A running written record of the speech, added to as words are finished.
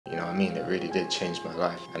what I mean? It really did change my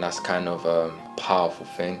life. And that's kind of a powerful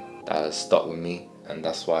thing that has stuck with me. And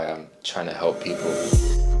that's why I'm trying to help people.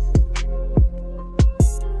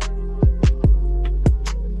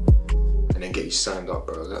 And then get you signed up,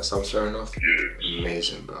 bro. That sounds fair enough? Yeah.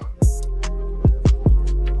 Amazing, bro.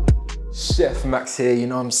 Chef Max here, you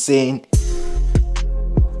know what I'm saying?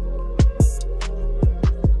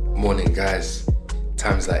 Morning, guys.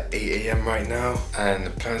 Time's like 8 AM right now, and the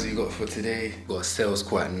plans we got for today, we got a sales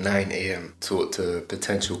call at 9 AM. Talk to a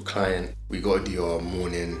potential client. We gotta do our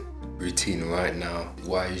morning routine right now.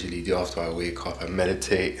 What I usually do after I wake up, I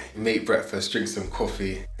meditate, make breakfast, drink some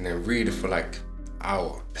coffee, and then read for like an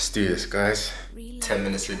hour. Let's do this, guys. 10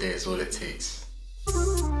 minutes a day is all it takes.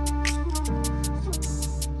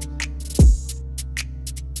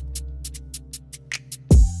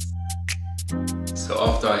 So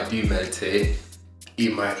after I do meditate,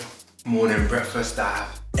 eat my morning breakfast that I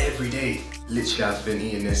have every day. Literally, I've been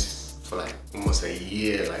eating this for like almost a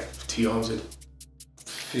year, like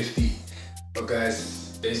 250. But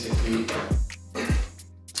guys, basically,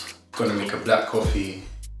 gonna make a black coffee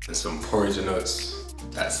and some porridge and oats.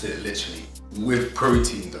 That's it, literally. With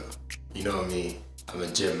protein though, you know what I mean? I'm a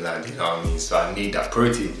gym lad, you know what I mean? So I need that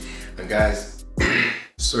protein. And guys,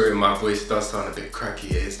 sorry my voice does sound a bit cracky,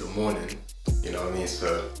 it is the morning, you know what I mean?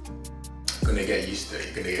 So I'm gonna get used to it,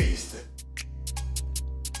 you're gonna get used to it.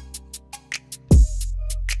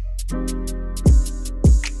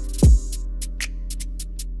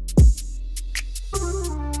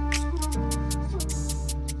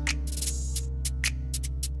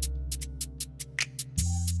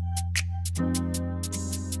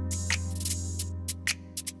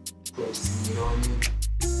 You know what I mean?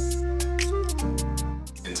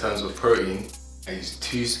 In terms of protein, I use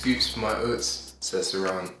 2 scoops for my oats, so that's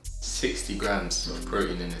around 60 grams of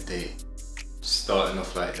protein in a day. Starting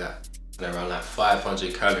off like that, and around like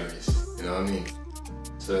 500 calories, you know what I mean?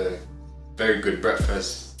 So, very good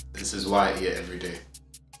breakfast. This is why I eat it every day.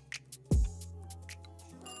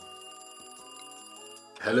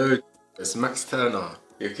 Hello, it's Max Turner,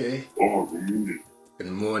 you okay? Oh, good morning.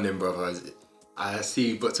 Good morning, brother. I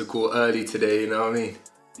see you got to call early today, you know what I mean?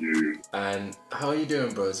 Yeah. And how are you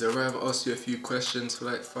doing, bro? Is it alright if I ask you a few questions for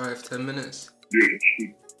like 5-10 minutes? Yeah,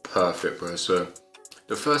 that's Perfect, bro. So,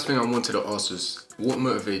 the first thing I wanted to ask was, what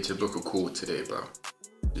motivated you to book a call today, bro?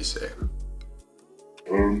 What do you say?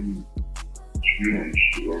 to be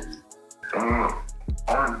honest, I don't know.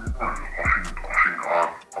 I was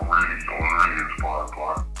really inspired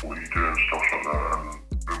by what you do and stuff like that, and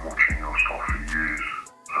been watching your stuff for years,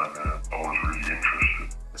 and I was really interested.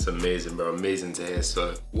 That's amazing, bro. Amazing to hear.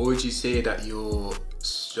 So, what would you say that you're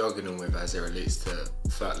struggling with as it relates to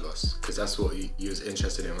fat loss? Because that's what you was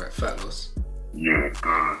interested in, right? Fat loss? Yeah,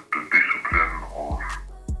 the discipline of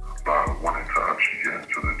like wanting to actually get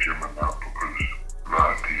into the gym and that, because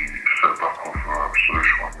like the setback of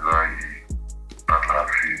social anxiety and like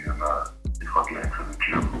feeling that if I get into the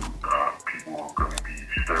gym, people are going to be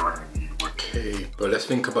staring at me. Okay, but let's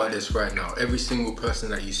think about this right now. Every single person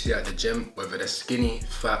that you see at the gym, whether they're skinny,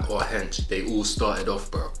 fat or hench, they all started off,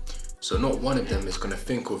 bro. So not one of them is gonna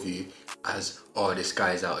think of you as, oh, this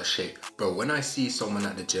guy's out of shape. Bro, when I see someone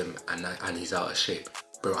at the gym and he's out of shape,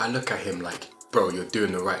 bro, I look at him like, bro, you're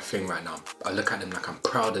doing the right thing right now. I look at them like I'm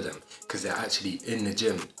proud of them because they're actually in the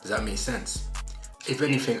gym. Does that make sense? If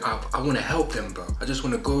anything, I want to help them, bro. I just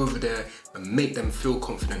want to go over there and make them feel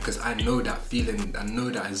confident, because I know that feeling, I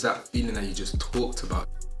know that exact feeling that you just talked about,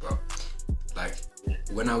 bro. Like,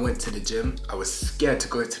 when I went to the gym, I was scared to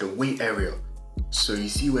go to the weight area. So you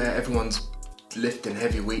see where everyone's lifting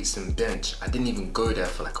heavy weights and bench, I didn't even go there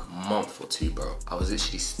for like a month or 2, bro. I was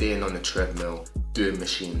literally staying on the treadmill, doing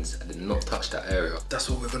machines. I did not touch that area.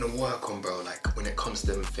 That's what we're gonna work on, bro. Like, when it comes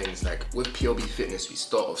to them things, like with PLB Fitness, we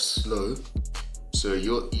start off slow. So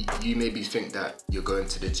you maybe think that you're going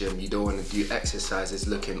to the gym, you don't want to do exercises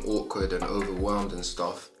looking awkward and overwhelmed and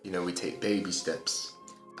stuff. You know, we take baby steps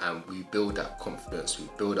and we build that confidence, we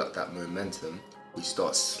build up that momentum, we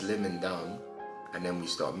start slimming down, and then we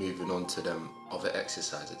start moving on to them other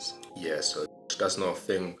exercises. Yeah, so that's not a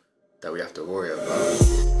thing that we have to worry about.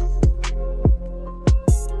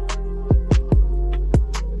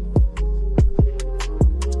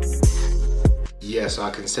 Yeah, so I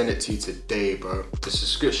can send it to you today, bro. The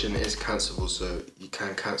subscription is cancelable, so you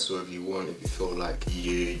can cancel if you want, if you feel like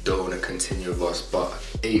you don't want to continue with us. But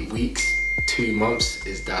 8 weeks, 2 months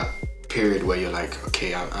is that period where you're like,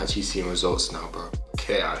 okay, I'm actually seeing results now, bro.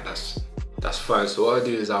 Okay, that's fine. So what I'll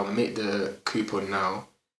do is I'll make the coupon now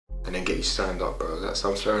and then get you signed up, bro. That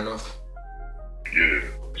sounds fair enough? Yeah.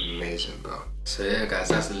 Amazing, bro. So yeah guys,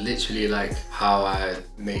 that's literally like how I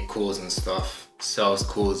make calls and stuff. Sales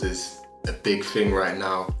calls is a big thing right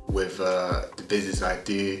now with the business I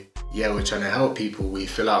do. Yeah, we're trying to help people. We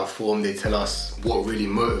fill out a form, they tell us what really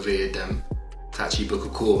motivated them to actually book a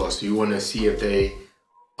call with us. We want to see if they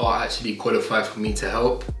are actually qualified for me to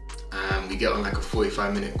help. We get on like a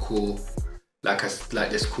 45-minute call, like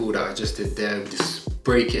this call that I just did there. We just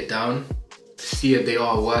break it down, see if they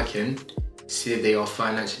are working, see if they are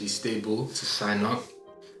financially stable to sign up.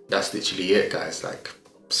 That's literally it guys. Like,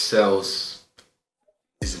 sales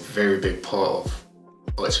is a very big part of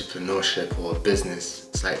entrepreneurship or business.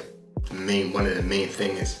 It's like one of the main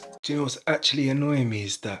things. Do you know what's actually annoying me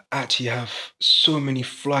is that I actually have so many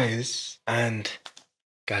flyers, and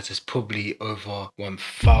guys, there's probably over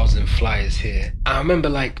 1,000 flyers here. I remember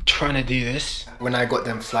like trying to do this. When I got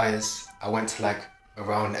them flyers, I went to like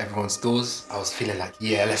around everyone's doors. I was feeling like,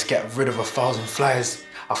 yeah, let's get rid of 1,000 flyers.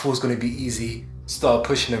 I thought it was gonna be easy. Start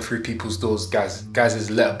pushing them through people's doors. Guys, his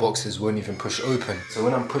letterboxes won't even push open. So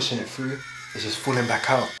when I'm pushing it through, it's just falling back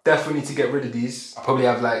out. Definitely need to get rid of these. I probably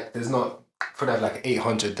have like, probably have like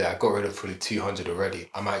 800 there. I got rid of probably 200 already.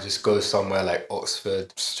 I might just go somewhere like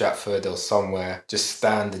Oxford, Stratford or somewhere, just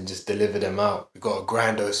stand and just deliver them out. We got a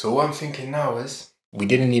grinder. So what I'm thinking now is, we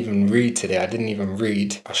didn't even read today. I didn't even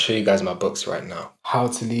read. I'll show you guys my books right now. How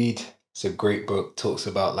to Lead. It's a great book. Talks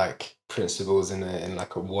about like principles in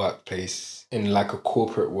like a workplace, in like a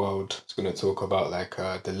corporate world. It's going to talk about like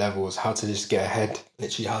the levels, how to just get ahead,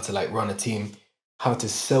 literally how to like run a team, how to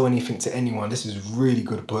sell anything to anyone. This is a really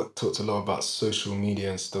good book. Talks a lot about social media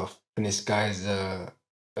and stuff. And this guy's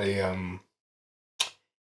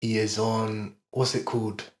he is on, what's it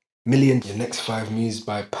called? Your Next 5 Moves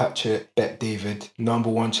by Patrick Bet David.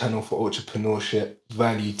 #1 channel for entrepreneurship,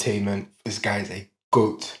 valuetainment. This guy's a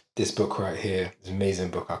GOAT. This book right here is an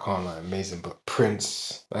amazing book. I can't lie, amazing book.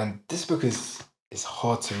 Prince. And this book is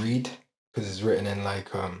hard to read because it's written in like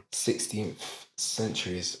 16th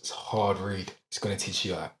century. It's a hard read. It's going to teach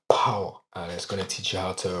you like power, and it's going to teach you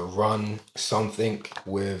how to run something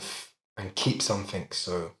with and keep something.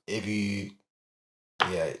 So if you,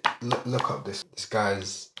 yeah, look up this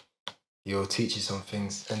guy's, he'll teach you some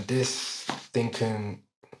things. And this Think and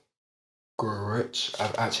Grow Rich,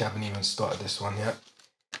 I haven't even started this one yet.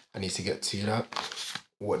 I need to get to that.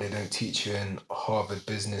 What they don't teach you in Harvard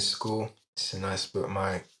Business School. It's a nice book.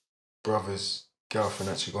 My brother's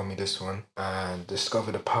girlfriend actually got me this one. And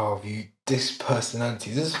Discover the Power of You. This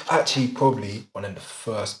Personality. This is actually probably one of the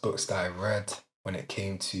first books that I read when it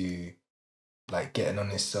came to like getting on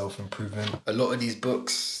this self-improvement. A lot of these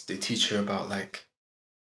books, they teach you about like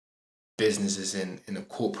businesses in the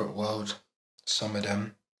corporate world, some of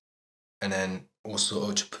them, and then also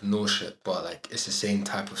entrepreneurship, but like it's the same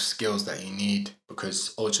type of skills that you need,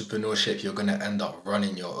 because entrepreneurship, you're gonna end up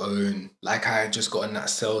running your own. Like I just got in that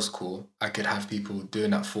sales call, I could have people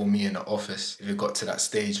doing that for me in the office. If it got to that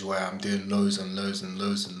stage where I'm doing loads and loads and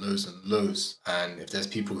loads and loads and loads, and if there's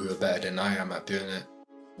people who are better than I am at doing it,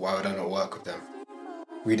 why would I not work with them?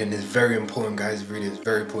 Reading is very important, guys. Reading is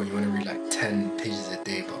very important. You want to read like 10 pages a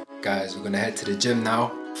day. But guys, we're gonna head to the gym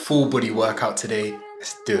now. Full body workout today.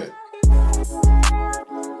 Let's do it.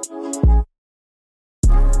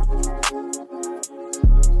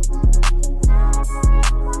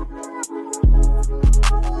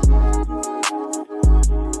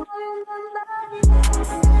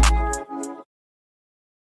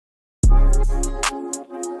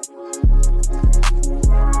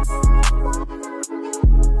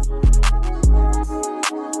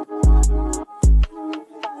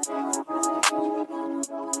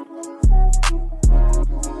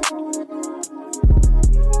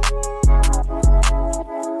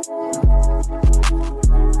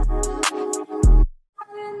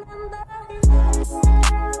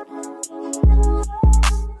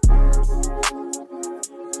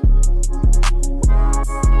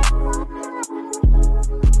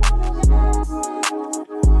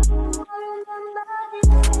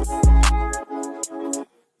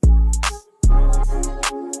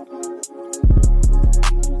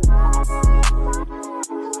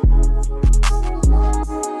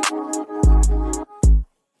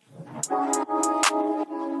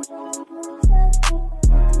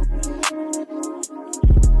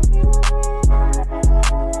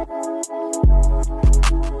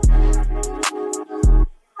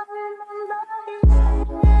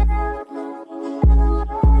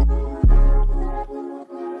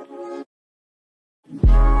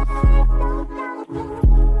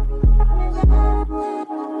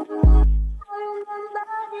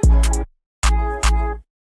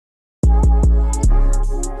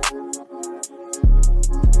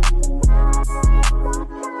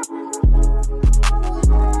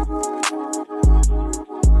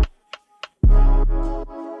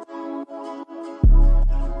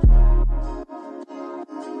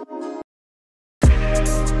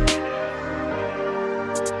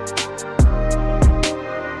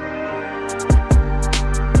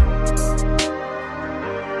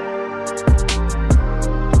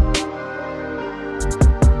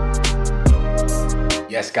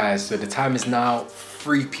 Yes guys, so the time is now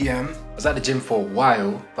 3 p.m. I was at the gym for a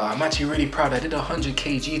while, but I'm actually really proud. I did 100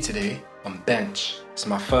 kg today on bench. It's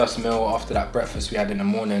my first meal after that breakfast we had in the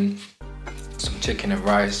morning. Some chicken and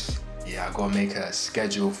rice. Yeah, I gotta make a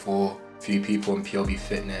schedule for a few people in PLB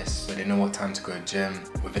Fitness so they know what time to go to gym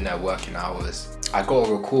within their working hours. I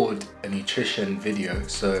gotta record a nutrition video,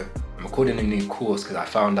 so I'm recording a new course because I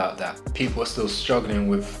found out that people are still struggling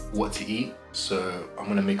with what to eat. So I'm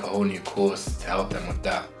gonna make a whole new course to help them with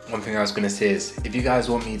that. One thing I was gonna say is, if you guys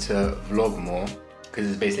want me to vlog more, because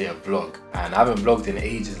it's basically a vlog, and I haven't vlogged in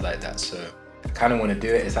ages like that, so I kind of want to do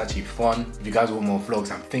it. It's actually fun. If you guys want more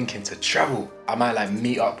vlogs, I'm thinking to travel. I might like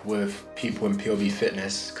meet up with people in PLB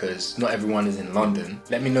Fitness because not everyone is in London.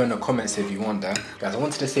 Let me know in the comments if you want that. Guys, I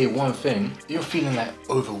wanted to say one thing. If you're feeling like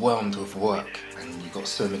overwhelmed with work and you've got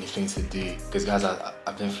so many things to do, because guys,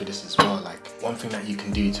 I've been through this as well. Like, one thing that you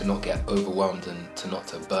can do to not get overwhelmed and to not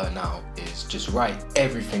to burn out is just write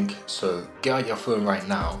everything. So get out your phone right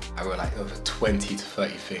now. I wrote like over 20 to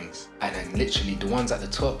 30 things. And then literally the ones at the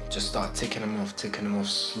top, just start ticking them off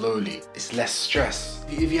slowly. It's less stress.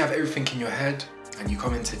 If you have everything in your head and you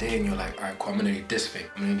come in today and you're like, all right, cool, I'm gonna do this thing,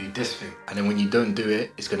 I'm gonna do this thing. And then when you don't do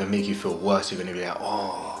it, it's gonna make you feel worse. You're gonna be like,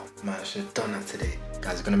 oh man, I should have done that today.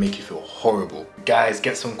 Guys, it's gonna make you feel horrible. Guys,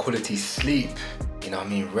 get some quality sleep. You know what I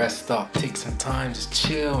mean? Rest up, take some time, just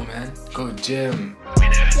chill, man. Go gym.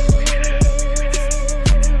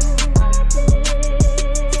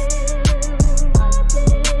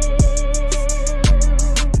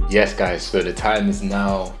 Yes guys, so the time is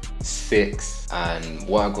now 6 and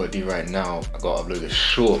what I gotta do right now, I gotta upload a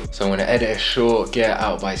short. So I'm gonna edit a short, get it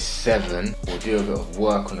out by 7. We'll do a bit of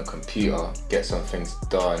work on the computer, get some things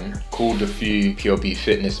done. Called a few PLB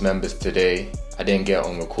Fitness members today. I didn't get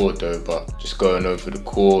on record though, but just going over the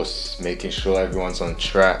course, making sure everyone's on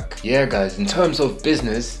track. Yeah guys, in terms of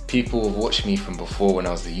business, people have watched me from before when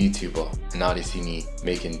I was a YouTuber, and now they see me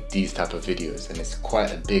making these type of videos, and it's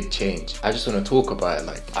quite a big change. I just want to talk about it.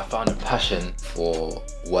 Like, I found a passion for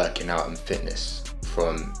working out and fitness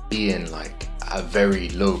from being like a very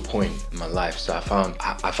low point in my life. So I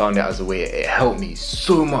found it as a way, it helped me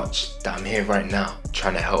so much that I'm here right now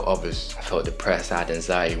trying to help others. I felt depressed, I had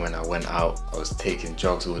anxiety when I went out. I was taking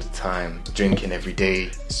drugs all the time, drinking every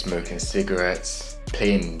day, smoking cigarettes,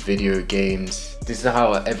 playing video games. This is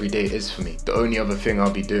how every day is for me. The only other thing I'll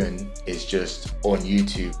be doing is just on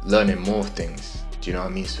YouTube, learning more things. Do you know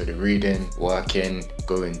what I mean? So the reading, working,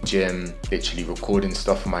 going gym, literally recording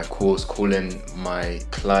stuff for my course, calling my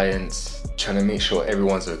clients, trying to make sure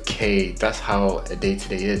everyone's okay. That's how a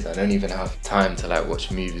day-to-day is. I don't even have time to like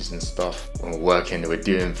watch movies and stuff. When we're working, we're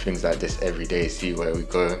doing things like this every day, see where we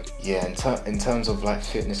go. Yeah, in terms of like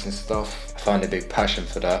fitness and stuff, I found a big passion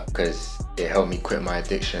for that because it helped me quit my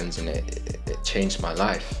addictions and it changed my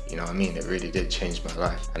life. You know what I mean? It really did change my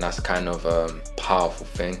life. And that's kind of a powerful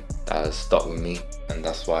thing that has stuck with me. And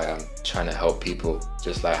that's why I'm trying to help people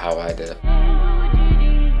just like how I did.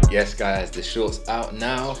 Yes guys, the short's out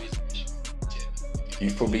now.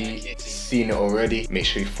 You've probably seen it already. Make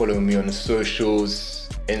sure you follow me on the socials,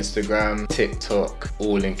 Instagram, TikTok,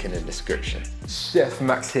 all link in the description. Chef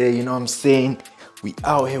Max here, you know what I'm saying? We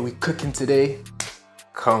out here, we cooking today.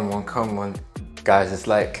 Come on, come on. Guys, it's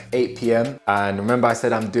like 8 p.m. and remember I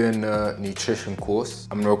said I'm doing a nutrition course.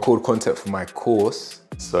 I'm gonna record content for my course.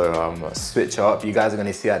 So I'm gonna switch up. You guys are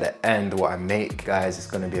gonna see at the end what I make. Guys, it's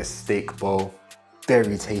gonna be a steak bowl.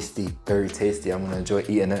 Very tasty, very tasty. I'm gonna enjoy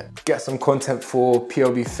eating it. Get some content for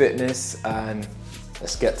PLB Fitness and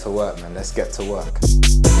let's get to work, man. Let's get to work.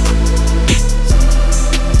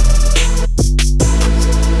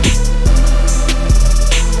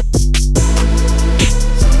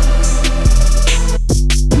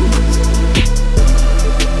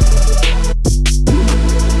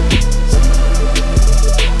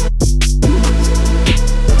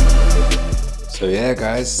 So yeah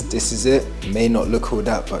guys, this is it. May not look all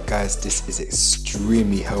that, but guys, this is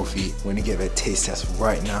extremely healthy. I'm gonna give it a taste test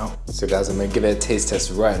right now. So guys, I'm gonna give it a taste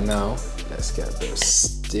test right now. Let's get a bit of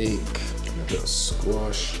steak and a bit of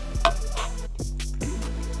squash.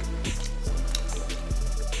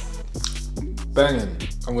 Banging.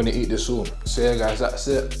 I'm gonna eat this all. So yeah guys, that's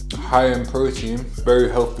it. High in protein, very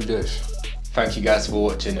healthy dish. Thank you guys for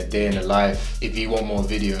watching a day in the life. If you want more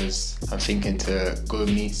videos, I'm thinking to go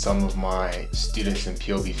meet some of my students in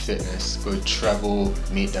PLB Fitness, go travel,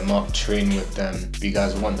 meet them up, train with them. If you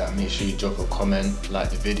guys want that, make sure you drop a comment, like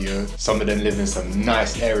the video. Some of them live in some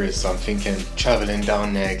nice areas, so I'm thinking traveling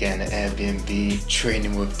down there, getting an Airbnb,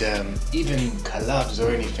 training with them, even collabs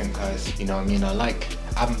or anything, guys. You know what I mean? I like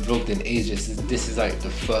I haven't vlogged in ages. This is like the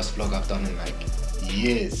first vlog I've done in like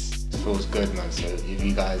years. It feels good, man. So if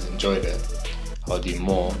you guys enjoyed it, I'll do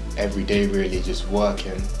more. Every day really just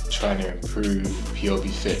working, trying to improve PLB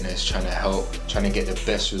fitness, trying to help, trying to get the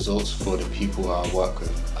best results for the people who I work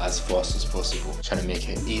with as fast as possible. Trying to make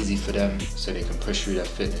it easy for them so they can push through their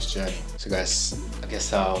fitness journey. So guys, I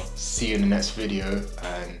guess I'll see you in the next video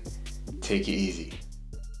and take it easy.